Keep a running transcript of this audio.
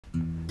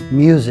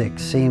Music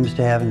seems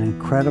to have an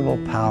incredible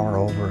power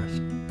over us.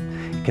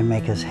 It can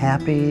make us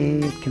happy,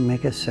 it can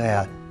make us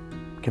sad,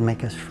 it can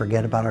make us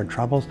forget about our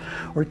troubles,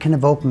 or it can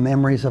evoke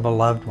memories of a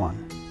loved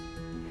one.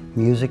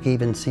 Music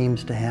even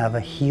seems to have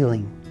a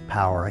healing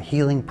power, a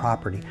healing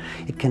property.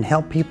 It can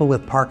help people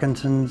with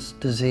Parkinson's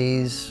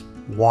disease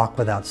walk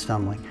without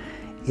stumbling.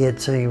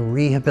 It's a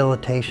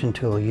rehabilitation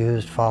tool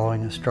used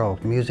following a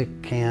stroke. Music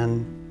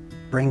can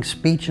bring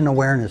speech and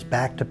awareness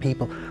back to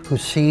people who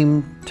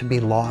seem to be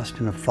lost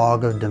in a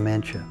fog of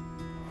dementia.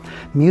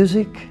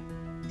 Music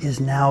is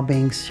now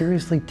being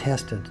seriously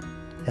tested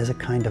as a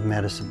kind of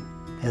medicine,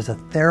 as a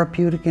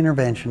therapeutic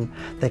intervention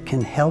that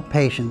can help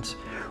patients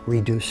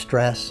reduce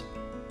stress,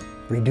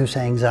 reduce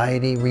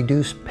anxiety,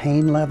 reduce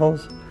pain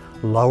levels,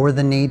 lower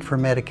the need for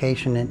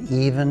medication, and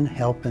even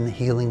help in the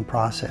healing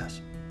process.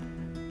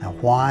 Now,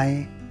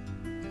 why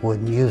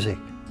would music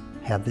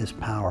have this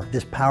power?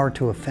 This power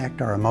to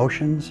affect our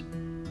emotions,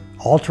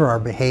 alter our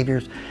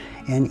behaviors,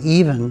 and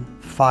even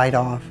fight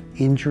off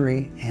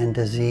injury and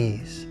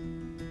disease.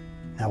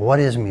 Now, what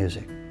is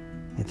music?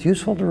 It's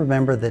useful to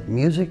remember that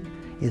music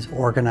is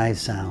organized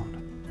sound.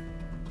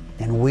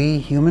 And we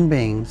human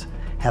beings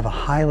have a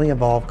highly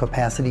evolved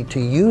capacity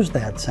to use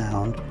that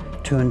sound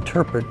to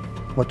interpret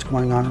what's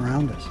going on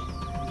around us.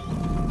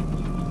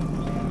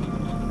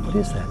 What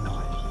is that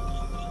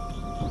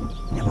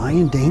noise? Am I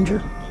in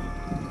danger?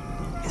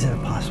 Is it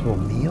a possible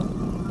meal?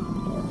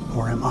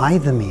 Or am I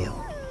the meal?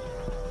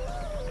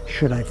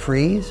 Should I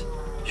freeze?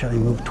 Should I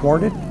move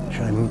toward it?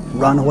 Should I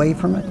run away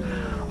from it?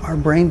 Our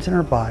brains and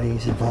our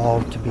bodies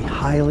evolved to be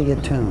highly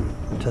attuned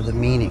to the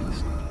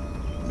meanings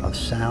of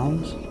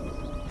sounds,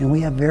 and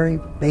we have very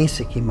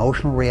basic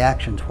emotional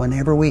reactions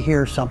whenever we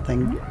hear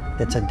something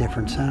that's a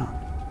different sound.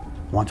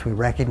 Once we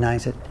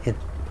recognize it, it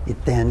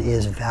then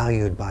is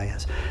valued by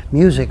us.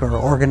 Music or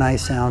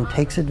organized sound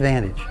takes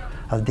advantage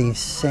of these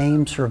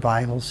same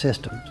survival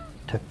systems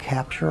to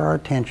capture our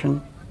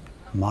attention,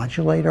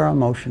 modulate our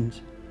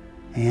emotions,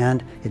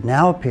 and it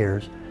now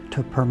appears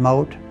to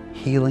promote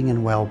healing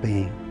and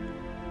well-being.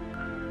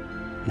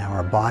 Now,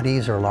 our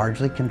bodies are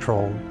largely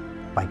controlled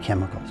by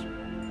chemicals.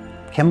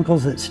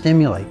 Chemicals that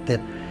stimulate, that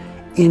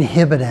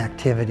inhibit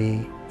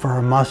activity for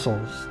our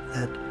muscles,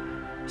 that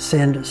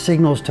send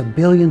signals to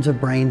billions of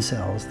brain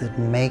cells that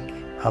make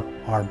up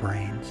our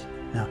brains.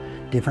 Now,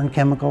 different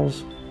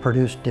chemicals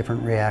produce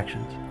different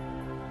reactions.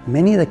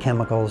 Many of the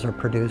chemicals are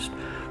produced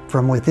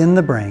from within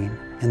the brain,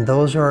 and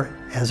those are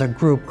as a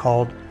group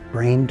called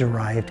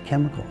brain-derived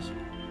chemicals.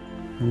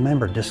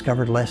 Remember,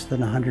 discovered less than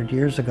 100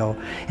 years ago,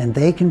 and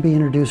they can be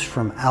introduced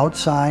from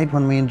outside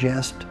when we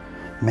ingest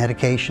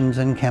medications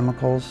and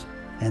chemicals,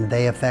 and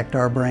they affect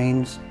our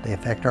brains, they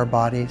affect our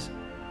bodies,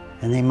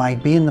 and they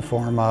might be in the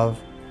form of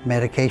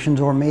medications,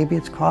 or maybe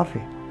it's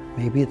coffee,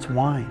 maybe it's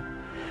wine,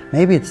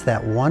 maybe it's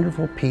that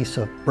wonderful piece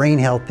of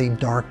brain-healthy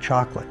dark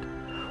chocolate.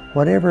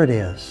 Whatever it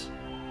is,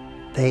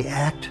 they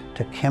act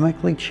to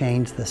chemically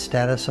change the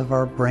status of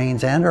our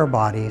brains and our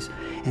bodies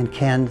and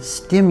can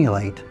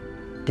stimulate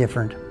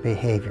different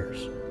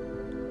behaviors.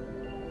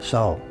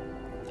 So,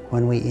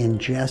 when we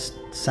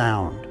ingest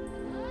sound,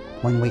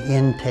 when we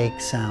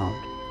intake sound,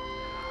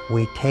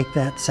 we take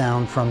that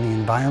sound from the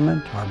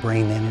environment, our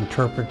brain then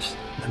interprets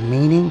the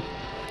meaning,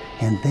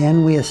 and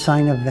then we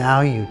assign a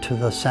value to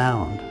the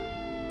sound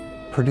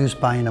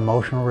produced by an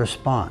emotional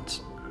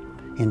response.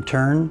 In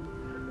turn,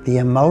 the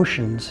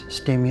emotions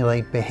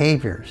stimulate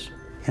behaviors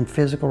and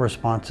physical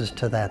responses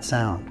to that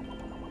sound.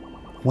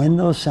 When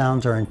those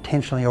sounds are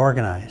intentionally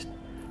organized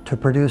to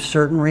produce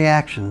certain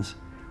reactions,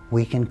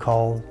 we can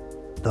call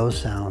those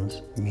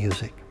sounds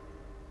music.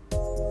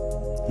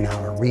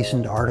 Now, a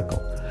recent article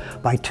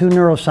by two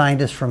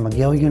neuroscientists from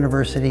McGill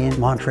University in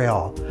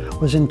Montreal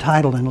was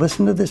entitled, and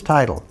listen to this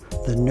title,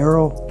 The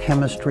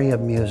Neurochemistry of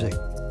Music.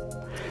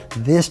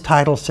 This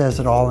title says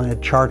it all, and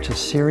it charts a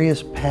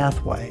serious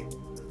pathway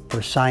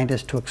for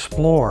scientists to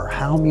explore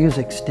how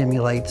music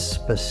stimulates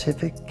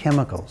specific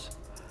chemicals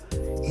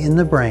in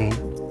the brain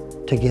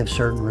to give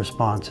certain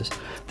responses.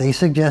 They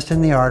suggest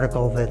in the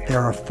article that there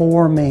are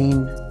four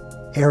main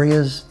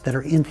areas that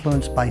are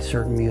influenced by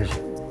certain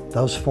music.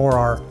 Those four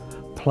are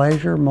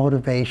pleasure,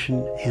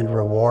 motivation, and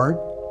reward,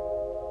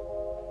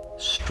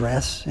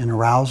 stress and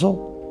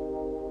arousal,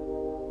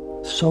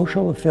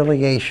 social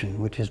affiliation,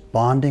 which is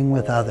bonding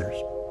with others.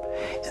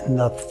 And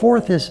the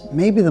fourth is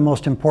maybe the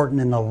most important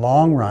in the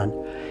long run,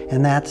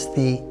 and that's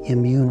the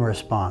immune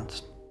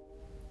response.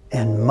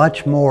 And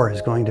much more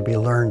is going to be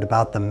learned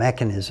about the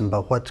mechanism,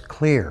 but what's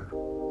clear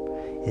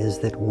is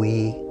that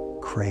we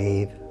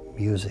crave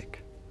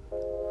music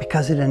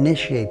because it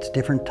initiates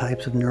different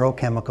types of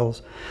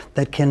neurochemicals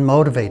that can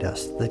motivate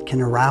us, that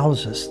can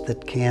arouse us,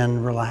 that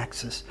can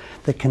relax us,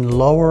 that can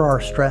lower our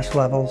stress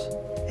levels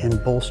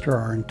and bolster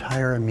our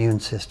entire immune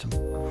system.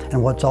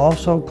 And what's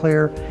also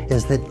clear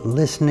is that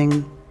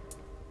listening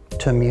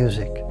to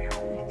music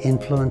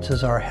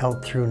influences our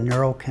health through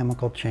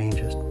neurochemical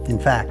changes. In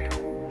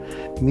fact,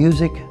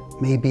 music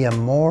may be a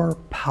more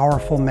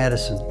powerful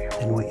medicine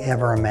than we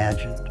ever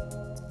imagined.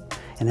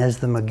 And as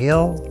the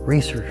McGill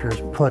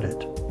researchers put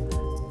it,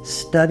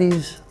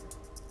 studies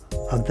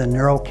of the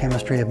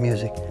neurochemistry of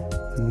music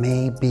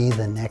may be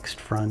the next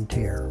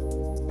frontier.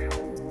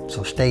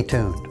 So stay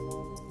tuned.